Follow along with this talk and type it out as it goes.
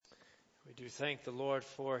do thank the Lord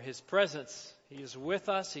for His presence. He is with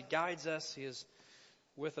us. He guides us. He is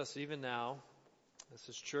with us even now. This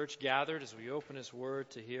is church gathered as we open His Word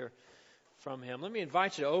to hear from Him. Let me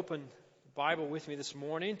invite you to open the Bible with me this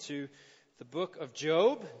morning to the book of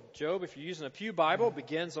Job. Job, if you're using a pew Bible,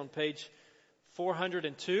 begins on page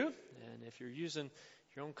 402. And if you're using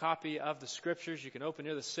your own copy of the Scriptures, you can open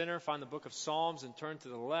near the center, find the book of Psalms, and turn to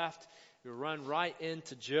the left. You'll run right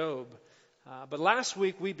into Job. But last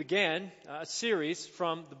week we began a series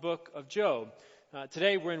from the book of Job.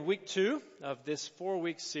 Today we're in week 2 of this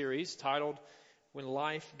 4-week series titled When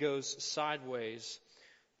Life Goes Sideways.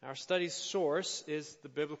 Our study's source is the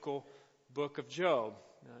biblical book of Job.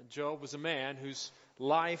 Job was a man whose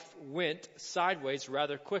life went sideways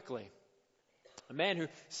rather quickly. A man who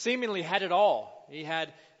seemingly had it all. He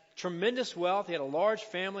had tremendous wealth, he had a large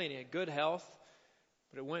family, and he had good health,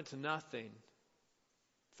 but it went to nothing.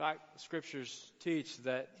 In fact, the Scriptures teach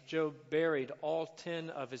that Job buried all 10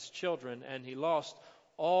 of his children, and he lost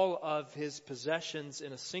all of his possessions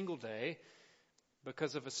in a single day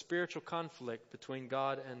because of a spiritual conflict between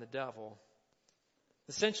God and the devil.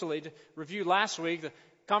 Essentially, to review last week, the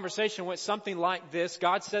conversation went something like this.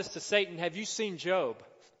 God says to Satan, "Have you seen Job?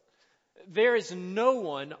 There is no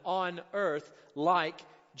one on earth like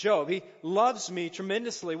Job. He loves me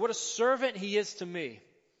tremendously. What a servant he is to me."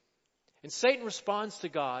 And Satan responds to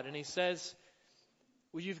God and he says,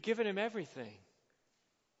 "Well, you've given him everything.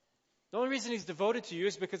 The only reason he's devoted to you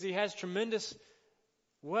is because he has tremendous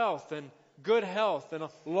wealth and good health and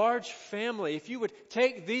a large family. If you would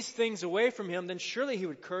take these things away from him, then surely he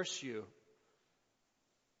would curse you."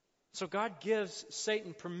 So God gives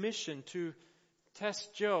Satan permission to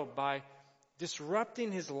test Job by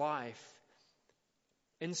disrupting his life.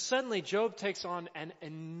 And suddenly Job takes on an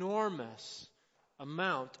enormous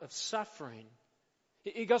amount of suffering.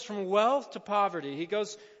 He goes from wealth to poverty. He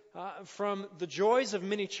goes from the joys of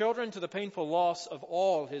many children to the painful loss of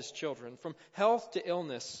all his children, from health to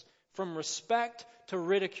illness, from respect to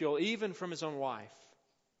ridicule, even from his own wife.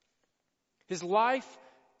 His life,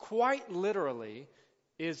 quite literally,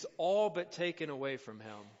 is all but taken away from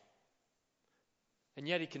him. And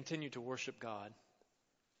yet he continued to worship God.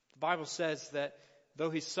 The Bible says that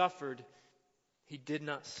though he suffered, he did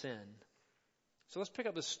not sin. So let's pick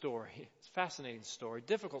up this story. It's a fascinating story,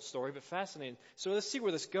 difficult story, but fascinating. So let's see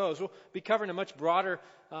where this goes. We'll be covering a much broader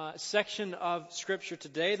section of Scripture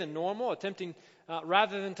today than normal, attempting,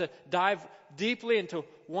 rather than to dive deeply into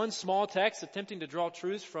one small text, attempting to draw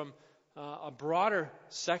truths from a broader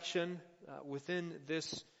section within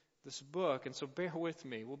this book. And so bear with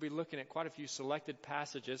me. We'll be looking at quite a few selected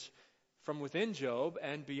passages from within Job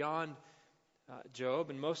and beyond Job,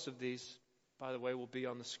 and most of these, by the way, will be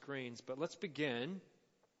on the screens. But let's begin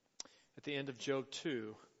at the end of Job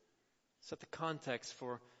 2. Set the context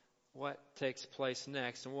for what takes place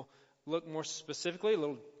next. And we'll look more specifically, a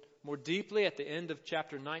little more deeply at the end of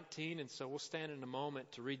chapter 19. And so we'll stand in a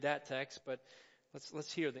moment to read that text. But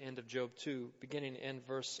let's hear the end of Job 2, beginning in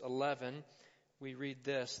verse 11. We read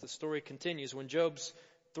this. The story continues. When Job's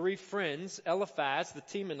 3 friends, Eliphaz the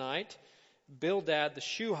Temanite, Bildad the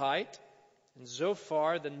Shuhite, and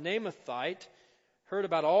Zophar the Naamathite, heard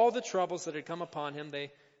about all the troubles that had come upon him,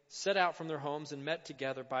 they set out from their homes and met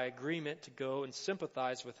together by agreement to go and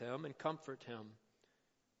sympathize with him and comfort him.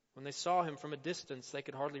 When they saw him from a distance, they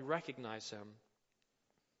could hardly recognize him.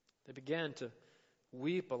 They began to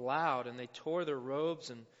weep aloud, and they tore their robes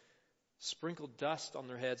and sprinkled dust on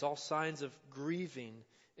their heads, all signs of grieving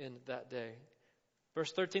in that day.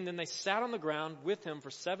 Verse 13, then they sat on the ground with him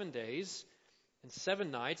for 7 days and 7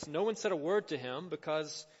 nights. No one said a word to him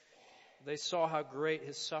because they saw how great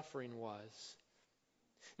his suffering was.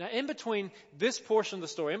 Now, in between this portion of the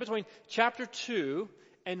story, in between chapter 2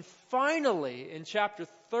 and finally in chapter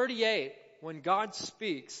 38, when God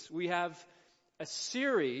speaks, we have a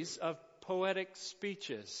series of poetic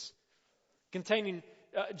speeches containing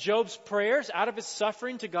Job's prayers out of his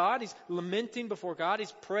suffering to God. He's lamenting before God.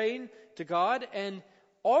 He's praying to God, and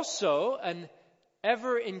also an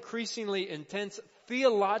ever increasingly intense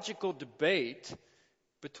theological debate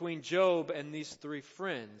between Job and these 3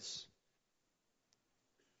 friends.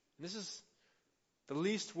 And this is the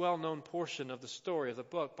least well-known portion of the story of the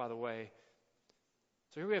book, by the way.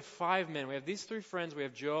 So here we have 5 men. We have these 3 friends. We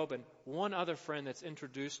have Job and one other friend that's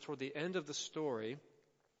introduced toward the end of the story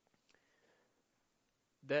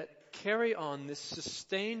that carry on this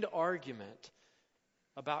sustained argument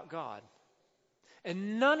about God.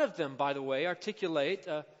 And none of them, by the way, articulate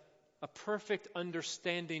a perfect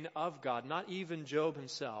understanding of God, not even Job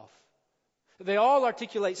himself. They all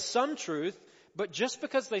articulate some truth, but just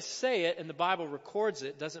because they say it and the Bible records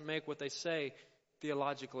it doesn't make what they say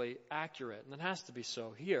theologically accurate. And it has to be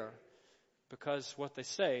so here, because what they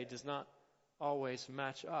say does not always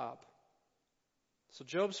match up. So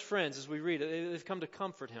Job's friends, as we read it, they've come to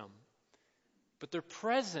comfort him. But their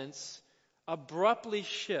presence abruptly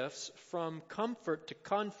shifts from comfort to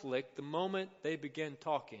conflict the moment they begin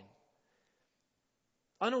talking.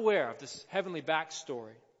 Unaware of this heavenly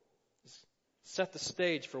backstory, set the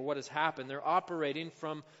stage for what has happened. They're operating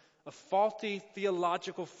from a faulty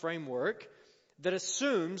theological framework that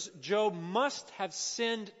assumes Job must have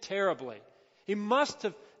sinned terribly. He must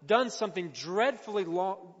have done something dreadfully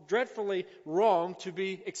wrong to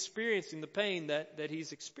be experiencing the pain that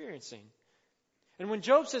he's experiencing. And when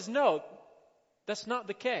Job says no, that's not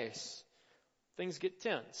the case, things get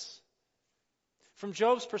tense. From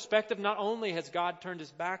Job's perspective, not only has God turned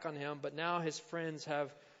his back on him, but now his friends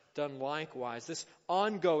have done likewise. This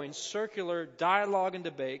ongoing circular dialogue and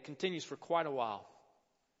debate continues for quite a while.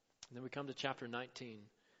 And then we come to chapter 19.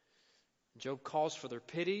 Job calls for their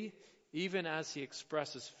pity, even as he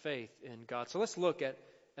expresses faith in God. So let's look at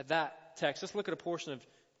that text. Let's look at a portion of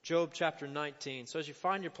Job chapter 19. So as you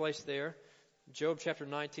find your place there, Job chapter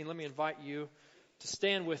 19, let me invite you to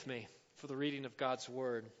stand with me for the reading of God's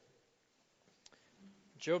Word.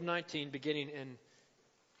 Job 19, beginning in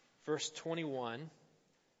verse 21.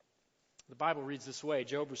 The Bible reads this way.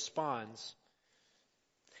 Job responds.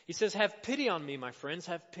 He says, "Have pity on me, my friends,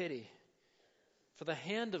 have pity. For the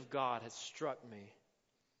hand of God has struck me.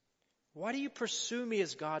 Why do you pursue me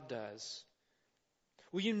as God does?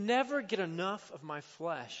 Will you never get enough of my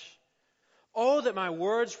flesh? Oh, that my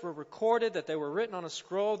words were recorded, that they were written on a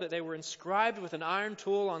scroll, that they were inscribed with an iron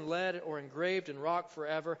tool on lead or engraved in rock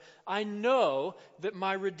forever. I know that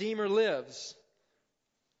my Redeemer lives,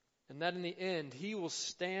 and that in the end he will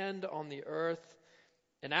stand on the earth.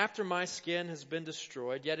 And after my skin has been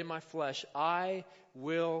destroyed, yet in my flesh I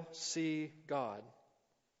will see God.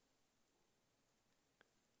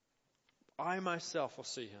 I myself will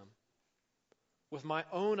see him. With my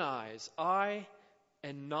own eyes, I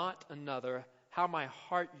and not another, how my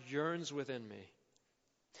heart yearns within me.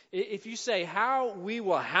 If you say, how we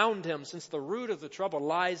will hound him, since the root of the trouble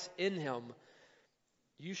lies in him,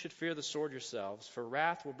 you should fear the sword yourselves, for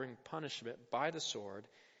wrath will bring punishment by the sword,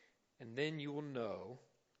 and then you will know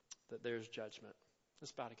that there's judgment."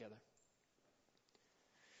 Let's bow together.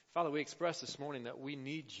 Father, we express this morning that we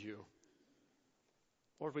need you.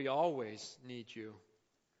 Lord, we always need you.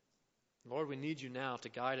 Lord, we need you now to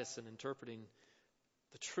guide us in interpreting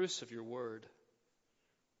the truths of your word.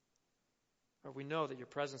 Lord, we know that your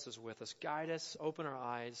presence is with us. Guide us, open our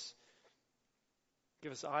eyes,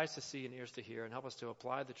 give us eyes to see and ears to hear, and help us to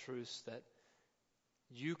apply the truths that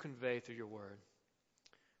you convey through your word.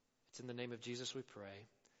 It's in the name of Jesus we pray.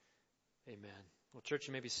 Amen. Well, church,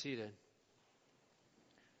 you may be seated.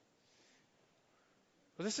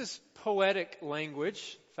 Well, this is poetic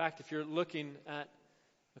language. In fact, if you're looking at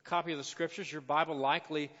a copy of the Scriptures, your Bible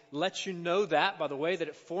likely lets you know that by the way that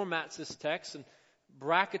it formats this text and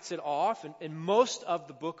brackets it off. And most of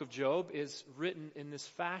the book of Job is written in this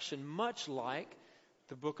fashion, much like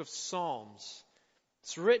the book of Psalms.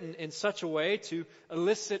 It's written in such a way to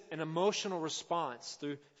elicit an emotional response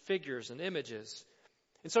through figures and images.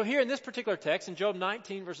 And so here in this particular text, in Job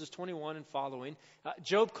 19, verses 21 and following,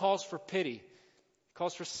 Job calls for pity,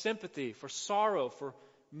 calls for sympathy, for sorrow, for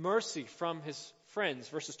mercy from his friends,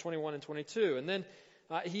 verses 21 and 22. And then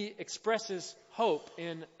he expresses hope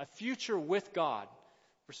in a future with God,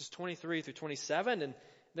 verses 23 through 27. And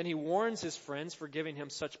then he warns his friends for giving him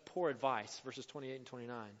such poor advice, verses 28 and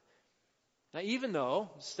 29. Now, even though,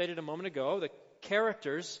 stated a moment ago, the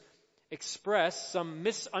characters express some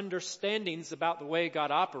misunderstandings about the way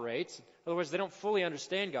God operates, in other words, they don't fully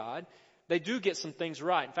understand God, they do get some things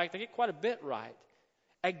right. In fact, they get quite a bit right.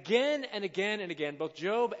 Again and again and again, both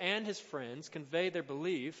Job and his friends convey their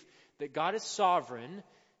belief that God is sovereign,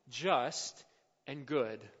 just, and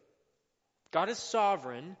good. God is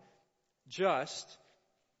sovereign, just,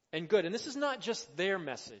 and good. And this is not just their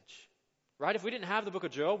message, right? If we didn't have the book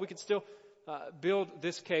of Job, we could still build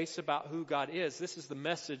this case about who God is. This is the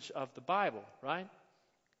message of the Bible, right?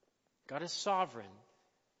 God is sovereign,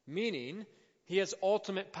 meaning he has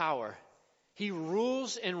ultimate power. He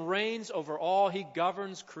rules and reigns over all. He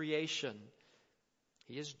governs creation.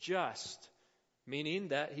 He is just, meaning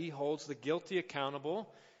that he holds the guilty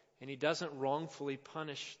accountable and he doesn't wrongfully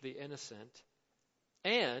punish the innocent.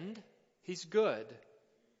 And he's good,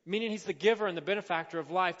 meaning he's the giver and the benefactor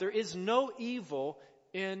of life. There is no evil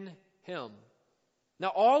in him. Now,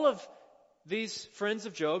 all of these friends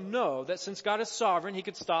of Job know that since God is sovereign, he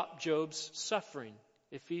could stop Job's suffering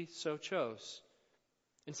if he so chose.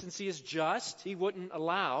 And since he is just, he wouldn't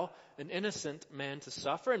allow an innocent man to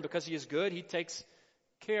suffer. And because he is good, he takes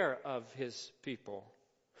care of his people.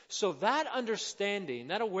 So that understanding,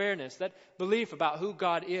 that awareness, that belief about who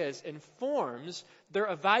God is informs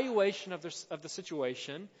their evaluation of the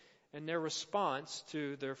situation and their response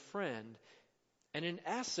to their friend. And in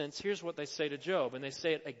essence, here's what they say to Job. And they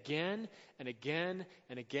say it again and again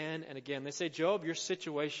and again and again. They say, Job, your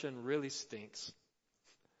situation really stinks.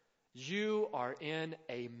 You are in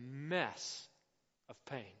a mess of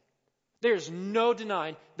pain. There's no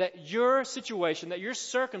denying that your situation, that your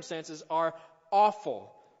circumstances are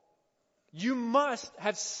awful. You must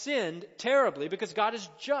have sinned terribly because God is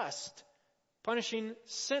just, punishing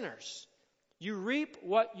sinners. You reap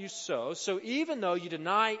what you sow. So even though you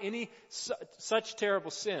deny any such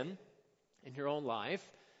terrible sin in your own life,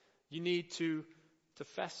 you need to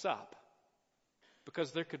fess up.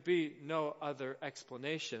 Because there could be no other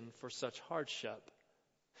explanation for such hardship.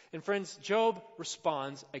 And friends, Job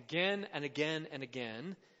responds again and again and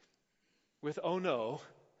again with, oh no,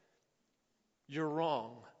 you're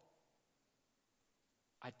wrong.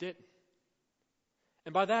 I didn't.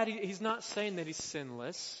 And by that, he's not saying that he's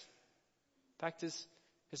sinless. In fact,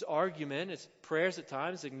 his argument, his prayers at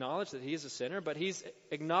times acknowledge that he is a sinner, but he's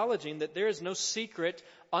acknowledging that there is no secret,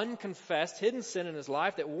 unconfessed, hidden sin in his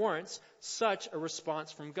life that warrants such a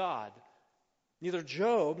response from God. Neither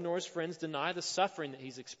Job nor his friends deny the suffering that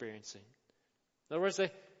he's experiencing. In other words,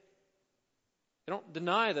 they don't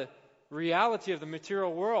deny the reality of the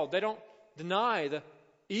material world. They don't deny the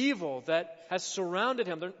evil that has surrounded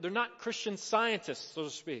him. They're not Christian scientists, so to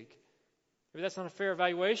speak. Maybe that's not a fair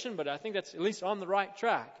evaluation, but I think that's at least on the right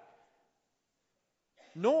track.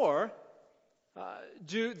 Nor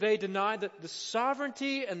do they deny the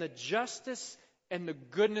sovereignty and the justice and the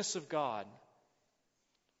goodness of God.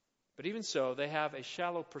 But even so, they have a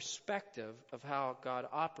shallow perspective of how God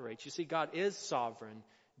operates. You see, God is sovereign,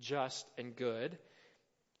 just, and good,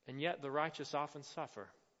 and yet the righteous often suffer.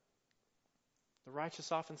 The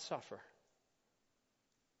righteous often suffer.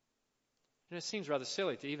 And it seems rather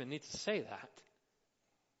silly to even need to say that.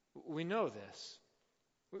 We know this.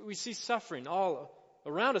 We see suffering all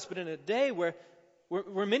around us, but in a day where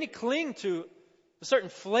many cling to a certain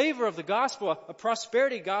flavor of the gospel, a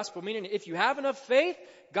prosperity gospel, meaning if you have enough faith,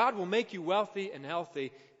 God will make you wealthy and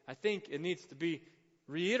healthy. I think it needs to be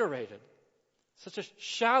reiterated. Such a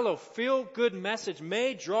shallow, feel-good message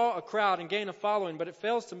may draw a crowd and gain a following, but it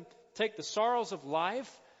fails to take the sorrows of life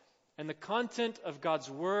and the content of God's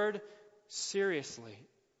word seriously.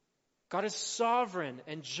 God is sovereign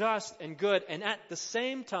and just and good, and at the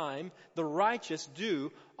same time, the righteous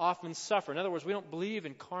do often suffer. In other words, we don't believe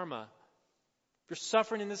in karma. If you're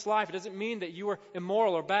suffering in this life, it doesn't mean that you were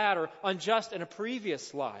immoral or bad or unjust in a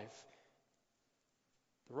previous life.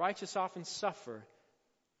 The righteous often suffer,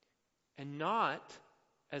 and not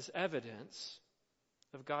as evidence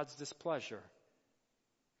of God's displeasure.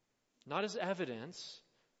 Not as evidence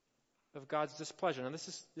of God's displeasure. Now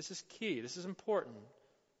this is key. This is important.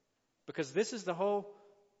 Because this is the whole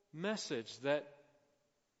message that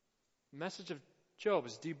the message of Job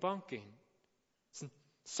is debunking.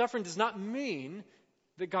 Suffering does not mean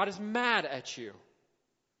that God is mad at you.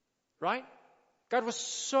 Right? God was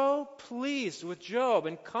so pleased with Job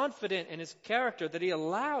and confident in his character that he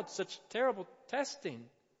allowed such terrible testing.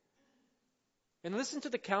 And listen to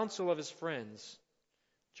the counsel of his friends.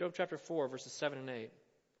 Job chapter 4, verses 7 and 8.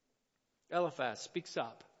 Eliphaz speaks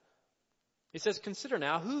up. He says, consider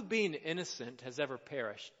now, who being innocent has ever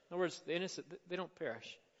perished? In other words, the innocent, they don't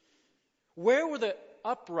perish. Where were the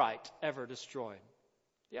upright ever destroyed?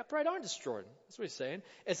 The upright aren't destroyed. That's what he's saying.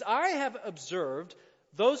 As I have observed,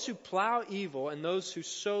 those who plow evil and those who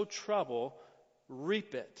sow trouble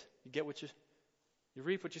reap it. You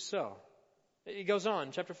reap what you sow. He goes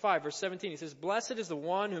on, chapter 5, verse 17. He says, blessed is the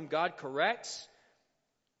one whom God corrects,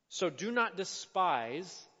 so do not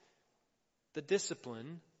despise the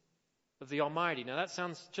discipline of the Almighty. Now that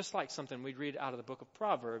sounds just like something we'd read out of the book of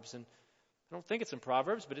Proverbs, and I don't think it's in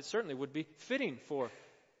Proverbs, but it certainly would be fitting for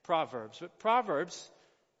Proverbs. But Proverbs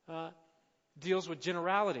deals with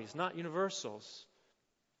generalities, not universals.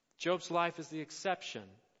 Job's life is the exception.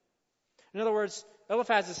 In other words,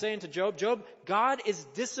 Eliphaz is saying to Job, God is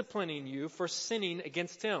disciplining you for sinning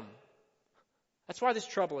against him. That's why this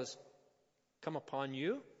trouble has come upon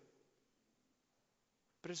you.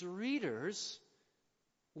 But as readers,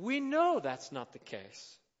 we know that's not the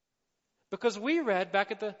case. Because we read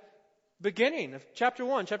back at the beginning of chapter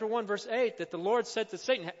 1 verse 8, that the Lord said to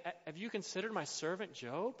Satan, have you considered my servant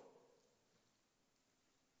Job?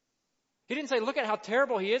 He didn't say, look at how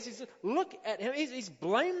terrible he is. He said, look at him. He's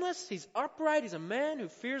blameless. He's upright. He's a man who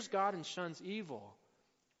fears God and shuns evil.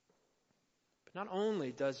 But not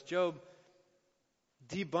only does Job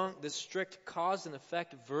debunk this strict cause and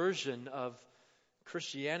effect version of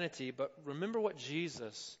Christianity, but remember what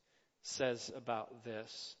Jesus says about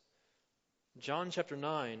this. John chapter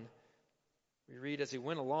 9, we read, as he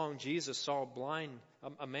went along, Jesus saw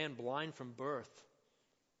a man blind from birth.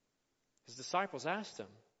 His disciples asked him,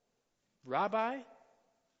 Rabbi,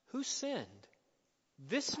 who sinned,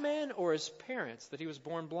 this man or his parents, that he was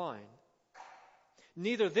born blind?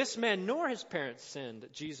 Neither this man nor his parents sinned,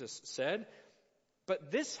 Jesus said,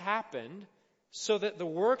 but this happened so that the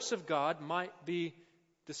works of God might be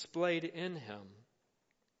displayed in him.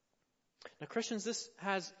 Now, Christians, this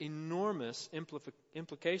has enormous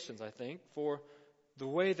implications, I think, for the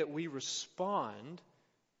way that we respond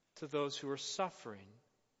to those who are suffering.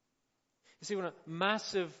 You see, when a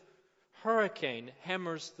massive hurricane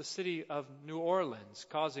hammers the city of New Orleans,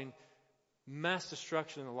 causing mass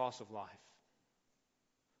destruction and the loss of life,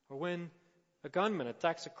 or when a gunman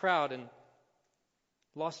attacks a crowd in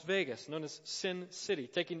Las Vegas, known as Sin City,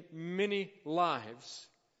 taking many lives,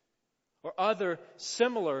 or other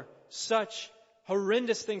similar such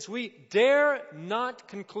horrendous things, we dare not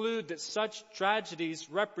conclude that such tragedies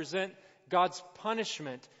represent God's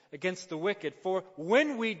punishment against the wicked. For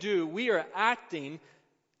when we do, we are acting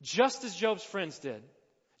just as Job's friends did,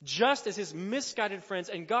 just as his misguided friends,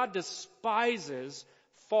 and God despises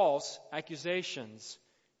false accusations.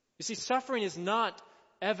 You see, suffering is not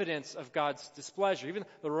evidence of God's displeasure. Even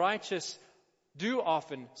the righteous do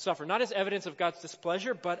often suffer, not as evidence of God's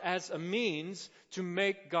displeasure, but as a means to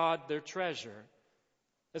make God their treasure.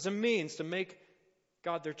 As a means to make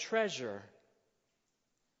God their treasure.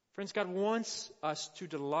 Friends, God wants us to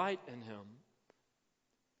delight in Him.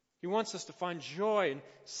 He wants us to find joy and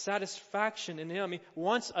satisfaction in Him. He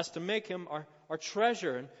wants us to make Him our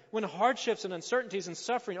treasure. And when hardships and uncertainties and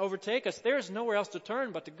suffering overtake us, there is nowhere else to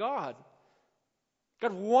turn but to God.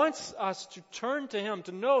 God wants us to turn to Him,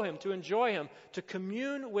 to know Him, to enjoy Him, to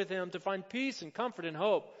commune with Him, to find peace and comfort and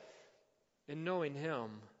hope in knowing Him.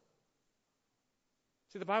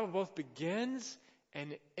 See, the Bible both begins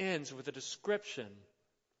and ends with a description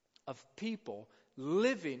of people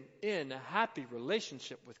living in a happy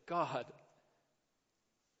relationship with God.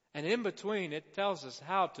 And in between, it tells us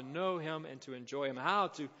how to know Him and to enjoy Him, how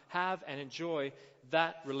to have and enjoy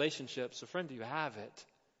that relationship. So friend, do you have it?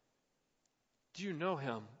 Do you know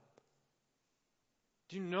Him?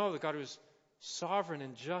 Do you know the God who is sovereign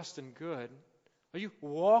and just and good? Are you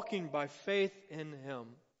walking by faith in Him?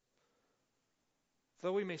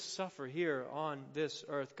 Though we may suffer here on this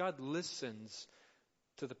earth, God listens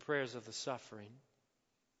to the prayers of the suffering.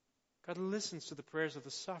 God listens to the prayers of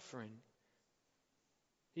the suffering.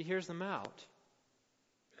 He hears them out.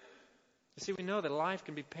 You see, we know that life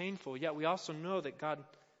can be painful, yet we also know that God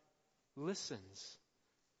listens.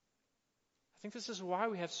 I think this is why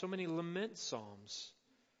we have so many lament psalms.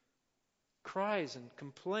 Cries and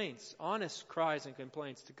complaints, honest cries and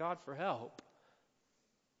complaints to God for help.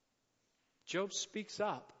 Job speaks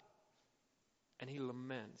up and he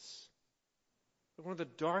laments. One of the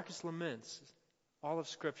darkest laments all of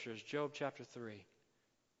Scripture is Job chapter 3.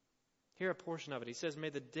 Hear a portion of it. He says, "May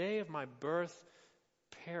the day of my birth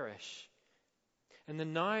perish, and the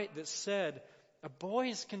night that said, a boy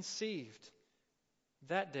is conceived,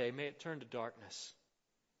 that day may it turn to darkness.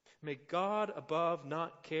 May God above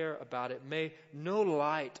not care about it. May no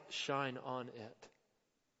light shine on it."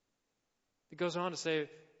 He goes on to say,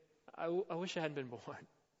 I wish I hadn't been born.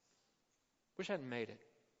 Wish I hadn't made it.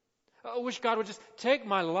 I wish God would just take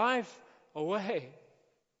my life away.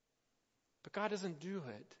 But God doesn't do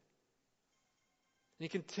it. And he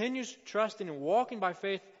continues trusting and walking by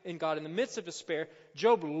faith in God. In the midst of despair,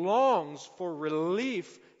 Job longs for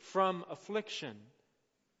relief from affliction.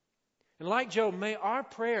 And like Job, may our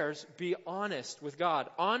prayers be honest with God.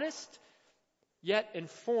 Honest, yet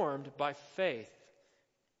informed by faith.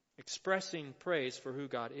 Expressing praise for who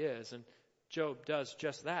God is. And Job does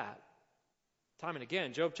just that. Time and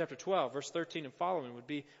again, Job chapter 12, verse 13 and following would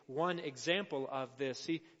be one example of this.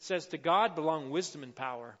 He says, "To God belong wisdom and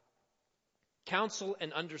power. Counsel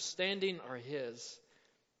and understanding are His.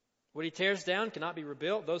 What He tears down cannot be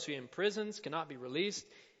rebuilt. Those who He imprisons cannot be released.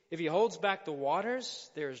 If He holds back the waters,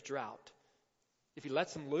 there is drought. If He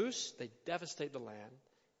lets them loose, they devastate the land.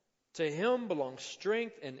 To Him belongs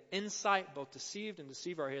strength and insight. Both deceived and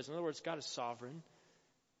deceiver are His." In other words, God is sovereign.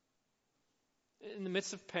 In the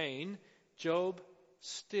midst of pain, Job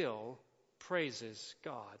still praises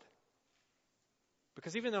God.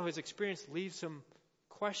 Because even though his experience leaves him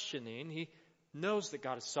questioning, he knows that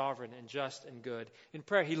God is sovereign and just and good. In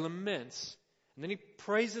prayer, he laments, and then he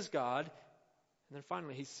praises God, and then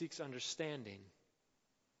finally he seeks understanding.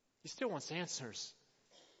 He still wants answers.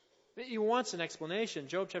 He wants an explanation.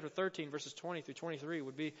 Job chapter 13, verses 20 through 23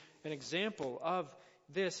 would be an example of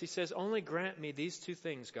this. He says, only grant me these two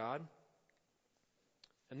things, God,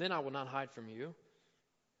 and then I will not hide from you.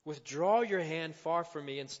 Withdraw your hand far from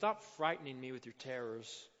me and stop frightening me with your terrors.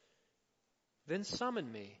 Then summon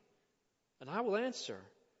me, and I will answer.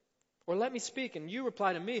 Or let me speak, and you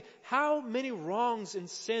reply to me. How many wrongs and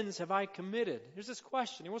sins have I committed? Here's this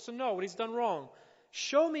question. He wants to know what he's done wrong.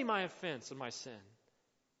 Show me my offense and my sin.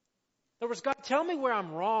 In other words, God, tell me where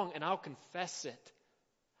I'm wrong, and I'll confess it.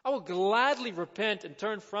 I will gladly repent and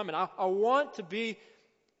turn from it. I want to be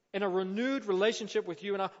in a renewed relationship with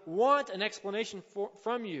you, and I want an explanation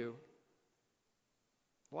from you.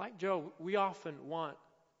 Like Job, we often want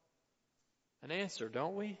an answer,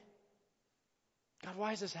 don't we? God,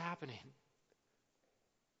 why is this happening?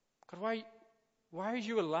 God, why are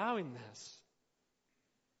you allowing this?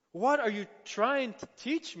 What are you trying to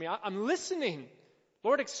teach me? I'm listening.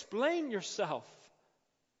 Lord, explain yourself.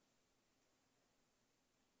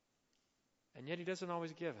 And yet he doesn't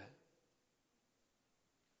always give it.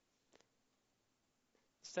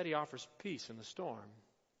 Instead, he offers peace in the storm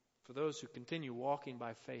for those who continue walking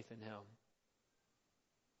by faith in him.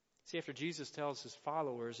 See, after Jesus tells his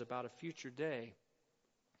followers about a future day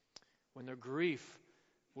when their grief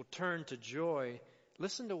will turn to joy,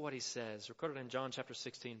 listen to what he says. Recorded in John chapter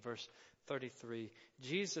 16, verse 33.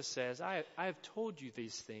 Jesus says, I have told you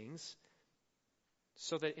these things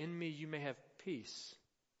so that in me you may have peace.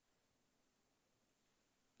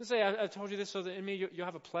 Let's say, I've told you this so that in me you'll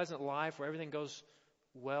have a pleasant life where everything goes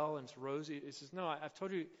well and it's rosy. He says, no, I've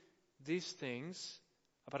told you these things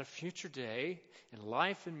about a future day and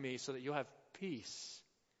life in me so that you'll have peace.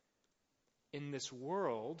 In this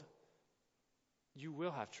world, you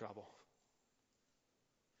will have trouble.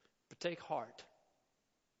 But take heart.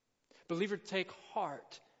 Believer, take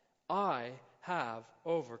heart. I have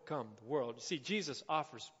overcome the world. You see, Jesus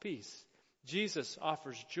offers peace. Jesus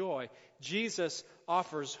offers joy. Jesus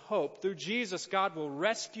offers hope. Through Jesus, God will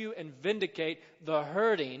rescue and vindicate the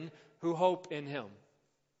hurting who hope in him.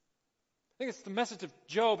 I think it's the message of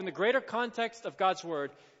Job in the greater context of God's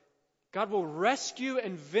word. God will rescue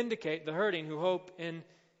and vindicate the hurting who hope in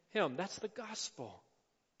him. That's the gospel.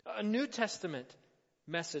 A New Testament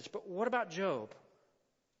message. But what about Job?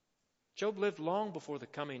 Job lived long before the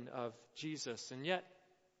coming of Jesus, and yet,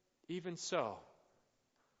 even so,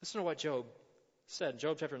 listen to what Job said.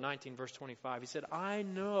 Job chapter 19, verse 25. He said, I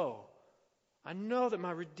know that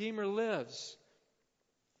my Redeemer lives.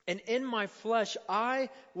 And in my flesh I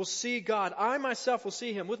will see God. I myself will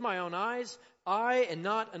see him with my own eyes. I and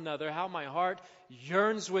not another. How my heart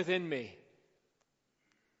yearns within me.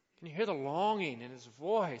 Can you hear the longing in his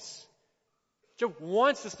voice? Job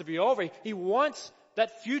wants this to be over. He wants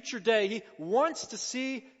that future day. He wants to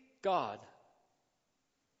see God.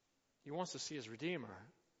 He wants to see his Redeemer.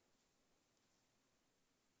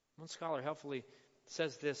 One scholar helpfully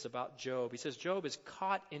says this about Job. He says, Job is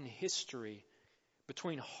caught in history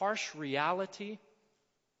between harsh reality,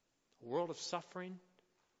 a world of suffering,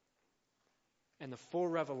 and the full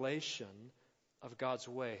revelation of God's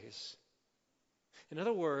ways. In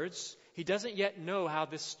other words, he doesn't yet know how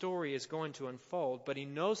this story is going to unfold, but he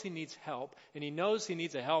knows he needs help, and he knows he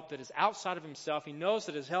needs a help that is outside of himself. He knows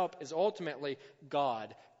that his help is ultimately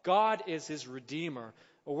God. God is his Redeemer.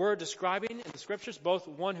 A word describing in the Scriptures both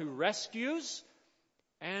one who rescues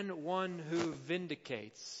and one who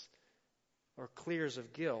vindicates or clears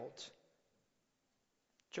of guilt.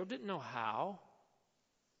 Job didn't know how.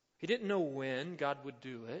 He didn't know when God would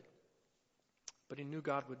do it, but he knew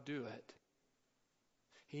God would do it.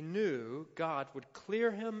 He knew God would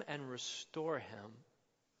clear him and restore him,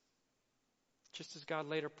 just as God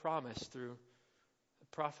later promised through the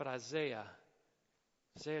prophet Isaiah.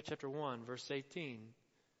 Isaiah chapter 1, verse 18.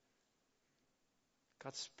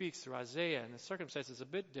 God speaks through Isaiah, and the circumstance is a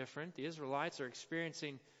bit different. The Israelites are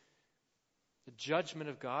experiencing the judgment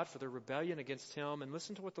of God for their rebellion against him. And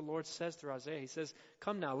listen to what the Lord says through Isaiah. He says,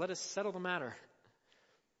 come now, let us settle the matter.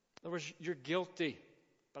 In other words, you're guilty,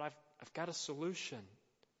 but I've got a solution.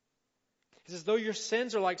 He says, though your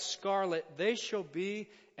sins are like scarlet, they shall be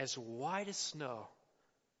as white as snow.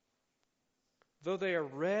 Though they are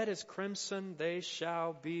red as crimson, they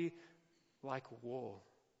shall be like wool.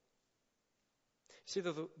 See,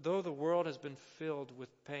 though the world has been filled with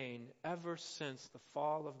pain ever since the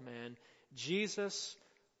fall of man, Jesus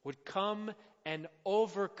would come and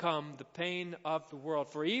overcome the pain of the world.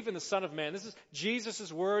 For even the Son of Man, this is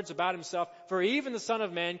Jesus' words about himself, for even the Son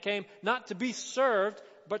of Man came not to be served,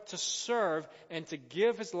 but to serve and to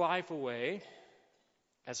give his life away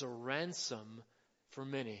as a ransom for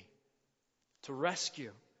many. To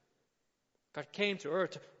rescue God came to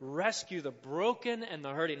earth to rescue the broken and the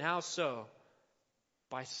hurting. How so?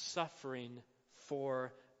 By suffering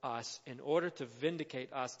for us in order to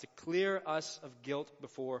vindicate us, to clear us of guilt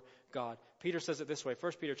before God. Peter says it this way,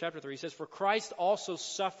 1 Peter chapter 3, he says, "For Christ also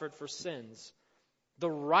suffered for sins, the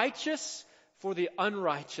righteous for the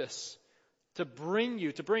unrighteous, to bring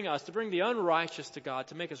the unrighteous to God,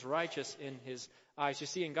 to make us righteous in His eyes." You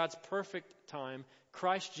see, in God's perfect time,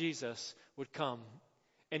 Christ Jesus would come,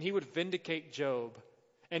 and He would vindicate Job,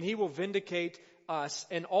 and He will vindicate us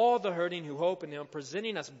and all the hurting who hope in Him,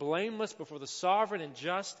 presenting us blameless before the sovereign and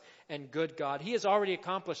just and good God. He has already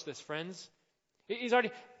accomplished this, friends. He's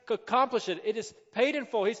already accomplished it. It is paid in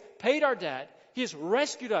full. He's paid our debt. He has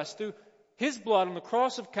rescued us through His blood on the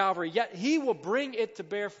cross of Calvary, yet He will bring it to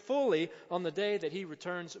bear fully on the day that He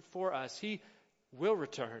returns for us. He will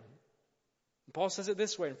return. And Paul says it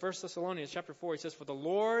this way in 1 Thessalonians chapter 4. He says, "For the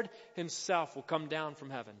Lord Himself will come down from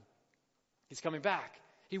heaven." He's coming back.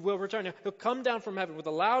 He will return. He'll come down from heaven with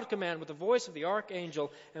a loud command, with the voice of the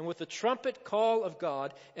archangel, and with the trumpet call of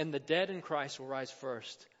God, and the dead in Christ will rise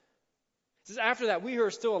first. It says, after that, we who are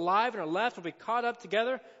still alive and are left will be caught up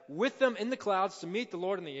together with them in the clouds to meet the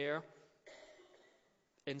Lord in the air.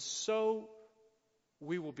 And so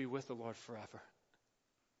we will be with the Lord forever.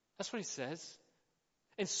 That's what he says.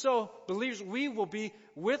 And so, believers, we will be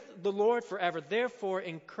with the Lord forever. Therefore,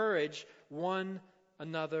 encourage one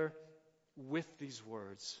another with these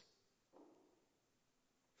words.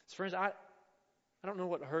 So friends, I don't know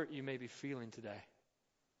what hurt you may be feeling today.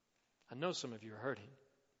 I know some of you are hurting.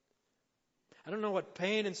 I don't know what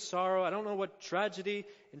pain and sorrow, I don't know what tragedy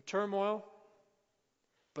and turmoil,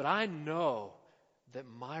 but I know that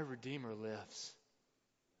my Redeemer lives.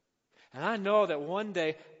 And I know that one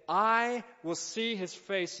day I will see His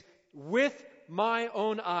face with my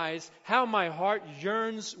own eyes, how my heart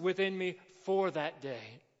yearns within me for that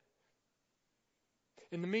day.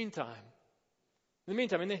 In the meantime,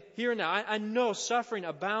 in the here and now, I know suffering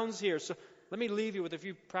abounds here. So let me leave you with a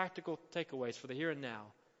few practical takeaways for the here and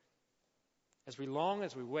now, as we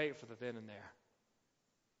wait for the then and there.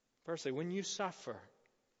 Firstly, when you suffer,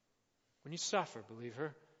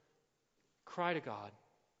 believer, cry to God.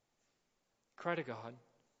 Cry to God.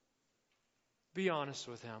 Be honest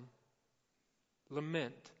with Him.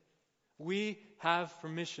 Lament. We have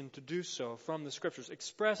permission to do so from the Scriptures.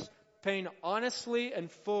 Express pain honestly and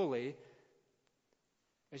fully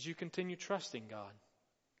as you continue trusting God.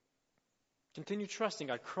 Continue trusting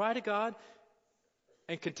God. Cry to God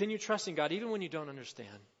and continue trusting God even when you don't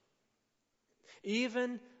understand.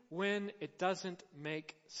 Even when it doesn't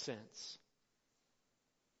make sense.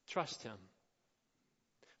 Trust Him.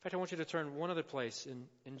 In fact, I want you to turn one other place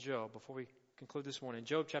in Job before we conclude this morning.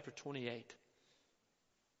 Job chapter 28.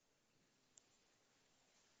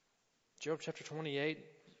 Job chapter 28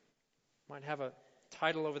 might have a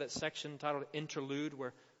title over that section titled Interlude,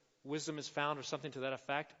 where wisdom is found or something to that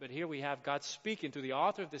effect. But here we have God speaking through the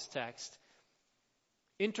author of this text,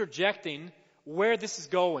 interjecting where this is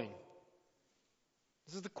going.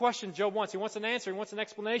 This is the question Job wants. He wants an answer. He wants an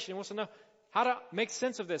explanation. He wants to know how to make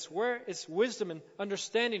sense of this. Where is wisdom and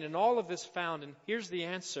understanding and all of this found? And here's the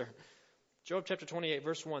answer. Job chapter 28,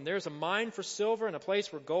 verse 1. There is a mine for silver and a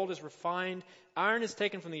place where gold is refined. Iron is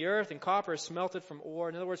taken from the earth and copper is smelted from ore.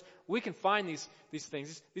 In other words, we can find these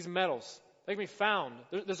things, these metals. They can be found.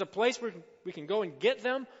 There's a place where we can go and get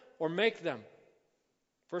them or make them.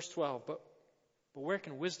 Verse 12. But where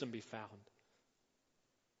can wisdom be found?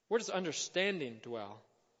 Where does understanding dwell?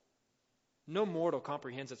 No mortal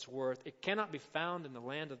comprehends its worth. It cannot be found in the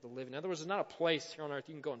land of the living. In other words, there's not a place here on earth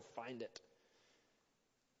you can go and find it.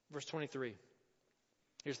 Verse 23.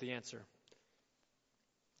 Here's the answer.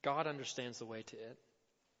 God understands the way to it,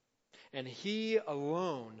 and He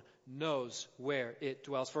alone knows where it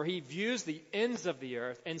dwells. For He views the ends of the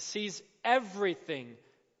earth and sees everything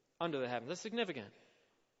under the heavens. That's significant.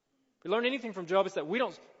 If we learn anything from Job, it's that we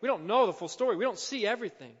don't know the full story. We don't see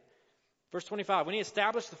everything. Verse 25, when He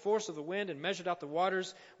established the force of the wind and measured out the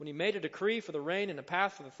waters, when He made a decree for the rain and a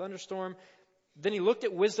path for the thunderstorm, then He looked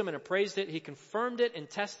at wisdom and appraised it. He confirmed it and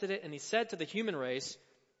tested it. And He said to the human race,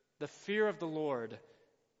 the fear of the Lord,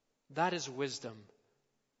 that is wisdom.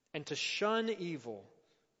 And to shun evil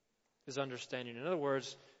is understanding. In other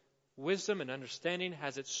words, wisdom and understanding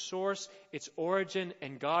has its source, its origin,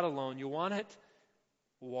 in God alone. You want it?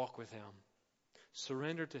 Walk with Him.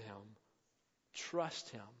 Surrender to Him. Trust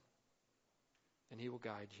Him. And He will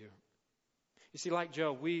guide you. You see, like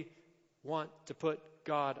Job, we want to put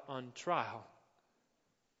God on trial.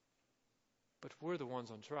 But we're the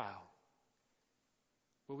ones on trial.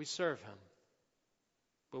 Will we serve Him?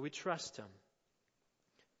 Will we trust Him?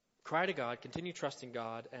 Cry to God, continue trusting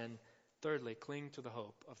God, and Thirdly, cling to the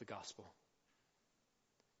hope of the gospel.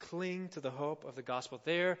 Cling to the hope of the gospel.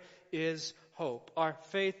 There is hope. Our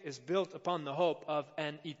faith is built upon the hope of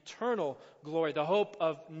an eternal glory, the hope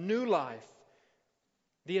of new life,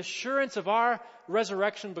 the assurance of our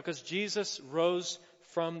resurrection because Jesus rose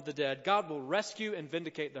from the dead. God will rescue and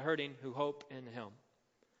vindicate the hurting who hope in Him.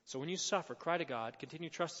 So when you suffer, cry to God, continue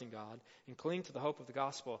trusting God, and cling to the hope of the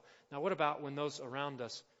gospel. Now, what about when those around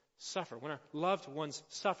us suffer? When our loved ones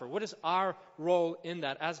suffer, what is our role in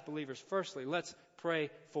that as believers? Firstly, let's pray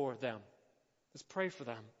for them. Let's pray for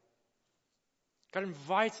them. God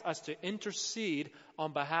invites us to intercede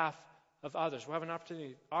on behalf of others. We'll have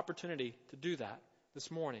an opportunity to do that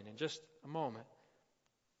this morning in just a moment.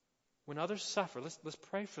 When others suffer, let's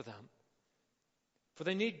pray for them. For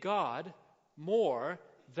they need God more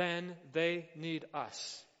than they need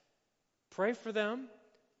us. Pray for them.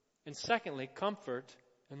 And secondly, comfort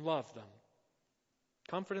and love them.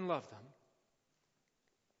 Comfort and love them.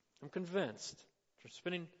 I'm convinced, after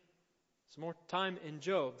spending some more time in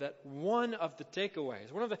Job, that one of the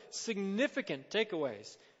takeaways, one of the significant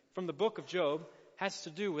takeaways from the book of Job has to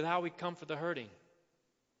do with how we comfort the hurting.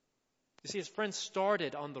 You see, his friends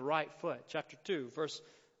started on the right foot. Chapter 2, verse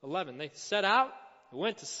 11. They set out and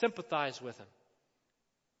went to sympathize with him.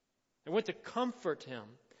 They went to comfort him.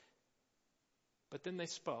 But then they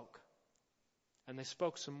spoke. And they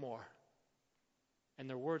spoke some more. And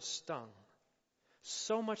their words stung.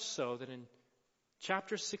 So much so that in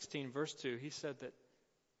chapter 16, verse 2, he said that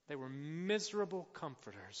they were miserable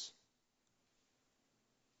comforters.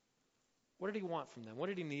 What did he want from them? What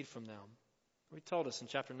did he need from them? He told us in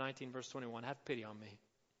chapter 19, verse 21, have pity on me.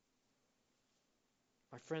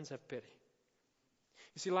 My friends, have pity.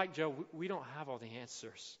 You see, like Job, we don't have all the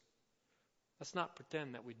answers. Let's not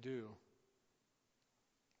pretend that we do.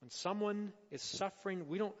 When someone is suffering,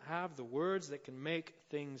 we don't have the words that can make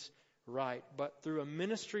things right. But through a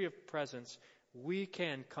ministry of presence, we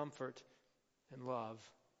can comfort and love.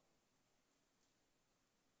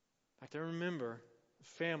 In fact, I remember a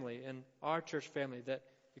family in our church family that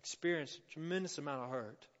experienced a tremendous amount of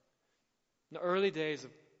hurt. In the early days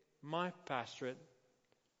of my pastorate,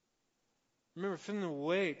 I remember feeling the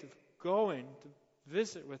weight of going to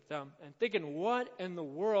visit with them and thinking, what in the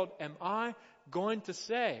world am I going to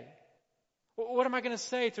say? What am I going to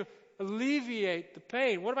say to alleviate the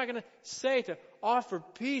pain? What am I going to say to offer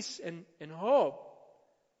peace and hope?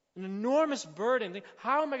 An enormous burden.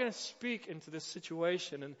 How am I going to speak into this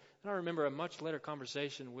situation? And I remember a much later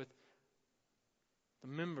conversation with the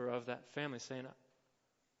member of that family saying,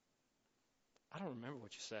 I don't remember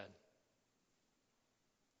what you said.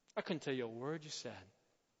 I couldn't tell you a word you said.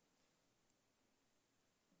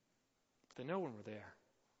 But they know when we're there.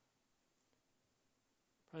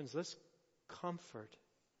 Friends, let's comfort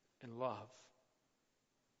and love.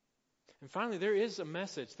 And finally, there is a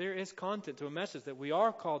message, there is content to a message that we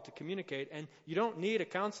are called to communicate, and you don't need a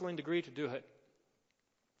counseling degree to do it.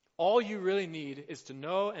 All you really need is to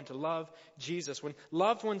know and to love Jesus. When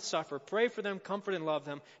loved ones suffer, pray for them, comfort and love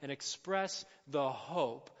them, and express the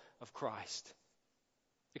hope of Christ.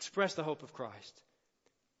 Express the hope of Christ.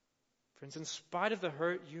 Friends, in spite of the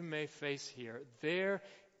hurt you may face here, there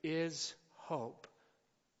is hope.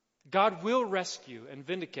 God will rescue and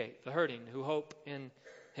vindicate the hurting who hope in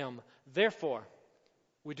Him. Therefore,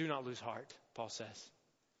 we do not lose heart, Paul says.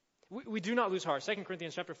 We do not lose heart. 2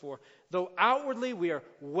 Corinthians chapter 4. Though outwardly we are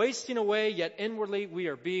wasting away, yet inwardly we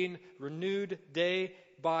are being renewed day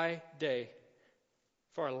by day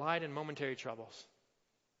for our light and momentary troubles.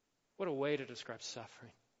 What a way to describe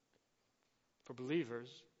suffering. For believers,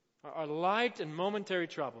 our light and momentary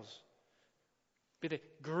troubles, be they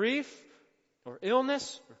grief or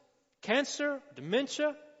illness or cancer,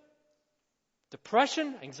 dementia,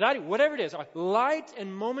 depression, anxiety, whatever it is, our light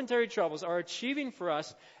and momentary troubles are achieving for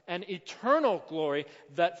us an eternal glory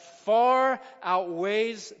that far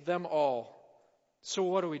outweighs them all. So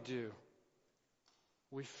what do?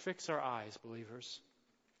 We fix our eyes, believers.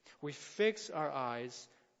 We fix our eyes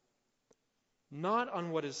not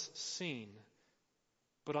on what is seen,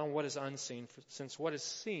 but on what is unseen, since what is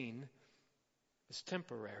seen is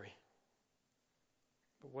temporary,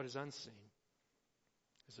 but what is unseen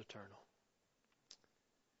is eternal.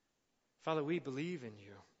 Father, we believe in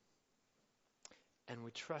you, and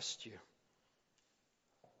we trust you.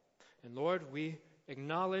 And Lord, we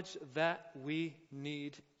acknowledge that we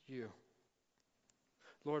need you.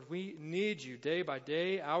 Lord, we need you day by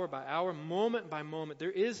day, hour by hour, moment by moment.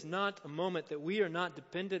 There is not a moment that we are not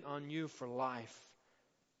dependent on you for life.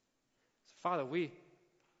 So, Father, we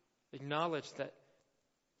acknowledge that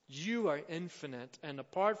you are infinite, and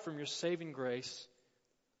apart from your saving grace,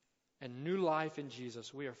 and new life in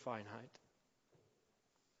Jesus, we are finite.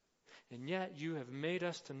 And yet you have made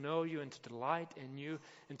us to know you and to delight in you.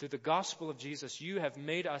 And through the gospel of Jesus, you have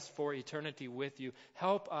made us for eternity with you.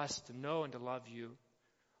 Help us to know and to love you,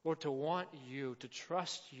 or to want you, to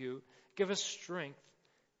trust you. Give us strength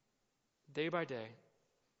day by day,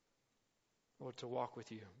 Lord, to walk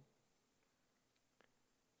with you.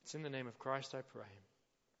 It's in the name of Christ I pray.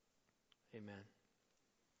 Amen.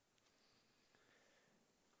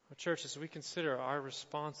 Well, church, as we consider our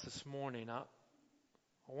response this morning, I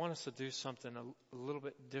want us to do something a little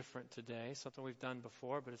bit different today, something we've done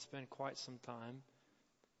before, but it's been quite some time.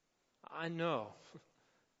 I know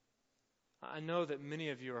that many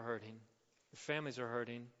of you are hurting. Your families are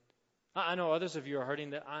hurting. I know others of you are hurting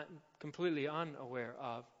that I'm completely unaware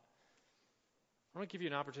of. I want to give you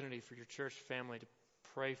an opportunity for your church family to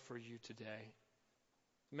pray for you today.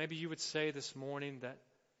 Maybe you would say this morning that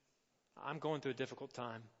I'm going through a difficult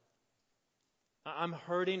time. I'm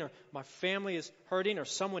hurting, or my family is hurting, or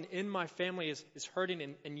someone in my family is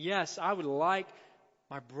hurting. And yes, I would like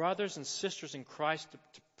my brothers and sisters in Christ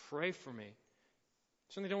to pray for me.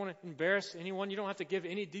 Certainly don't want to embarrass anyone. You don't have to give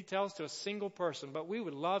any details to a single person, but we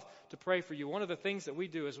would love to pray for you. One of the things that we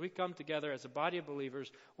do as we come together as a body of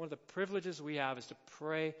believers, one of the privileges we have is to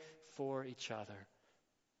pray for each other,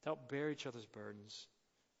 to help bear each other's burdens.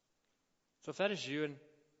 So if that is you, and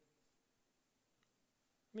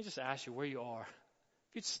let me just ask you where you are.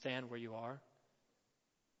 If you'd stand where you are.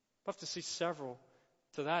 I'd love to see several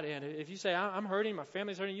to that end. If you say, I'm hurting, my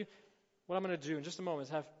family's hurting you, what I'm going to do in just a moment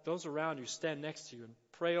is have those around you stand next to you and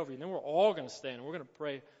pray over you. And then we're all going to stand and we're going to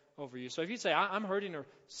pray over you. So if you say, I'm hurting, or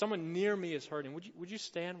someone near me is hurting, would you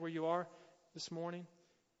stand where you are this morning?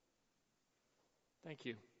 Thank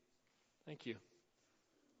you. Thank you.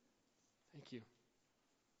 Thank you.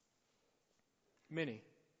 Many.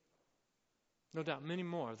 No doubt, many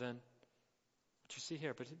more than what you see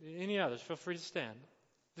here. But any others, feel free to stand.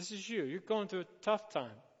 This is you. You're going through a tough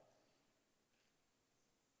time.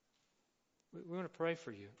 We want to pray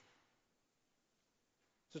for you.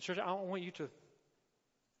 So, church, I want you to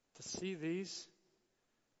see these.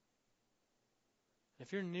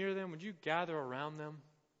 If you're near them, would you gather around them?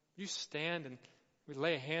 You stand and we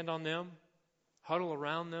lay a hand on them, huddle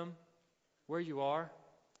around them where you are.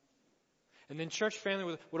 And then, church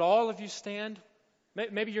family, would all of you stand?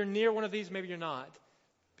 Maybe you're near one of these, maybe you're not.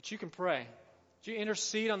 But you can pray. Would you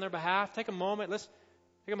intercede on their behalf? Take a moment. Let's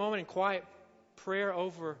take a moment in quiet prayer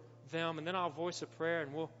over them, and then I'll voice a prayer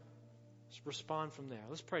and we'll just respond from there.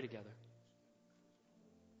 Let's pray together.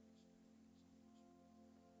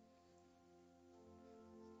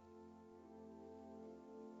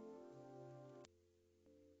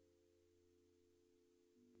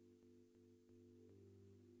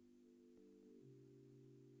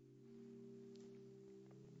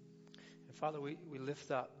 And Father, we lift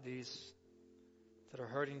up these that are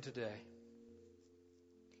hurting today.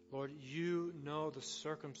 Lord, you know the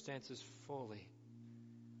circumstances fully.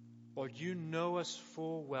 Lord, you know us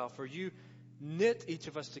full well, for you knit each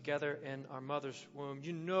of us together in our mother's womb.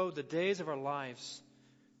 You know the days of our lives.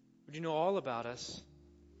 Lord, you know all about us.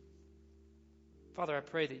 Father, I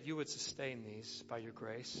pray that you would sustain these by your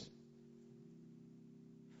grace.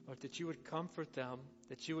 Lord, that you would comfort them,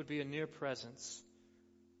 that you would be a near presence.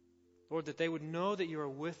 Lord, that they would know that you are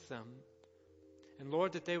with them. And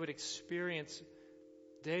Lord, that they would experience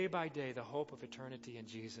day by day the hope of eternity in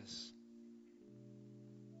Jesus.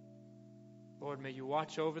 Lord, may you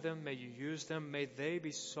watch over them. May you use them. May they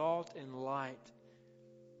be salt and light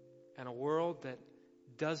in a world that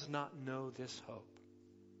does not know this hope.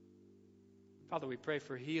 Father, we pray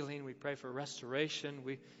for healing. We pray for restoration.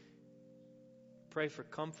 We pray for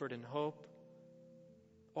comfort and hope.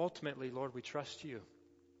 Ultimately, Lord, we trust you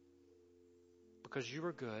because you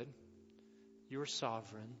are good, you are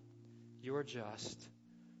sovereign, you are just,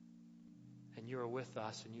 and you are with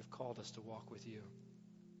us, and you've called us to walk with you.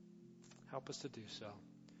 Help us to do so.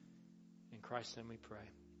 In Christ's name we pray.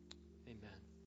 Amen.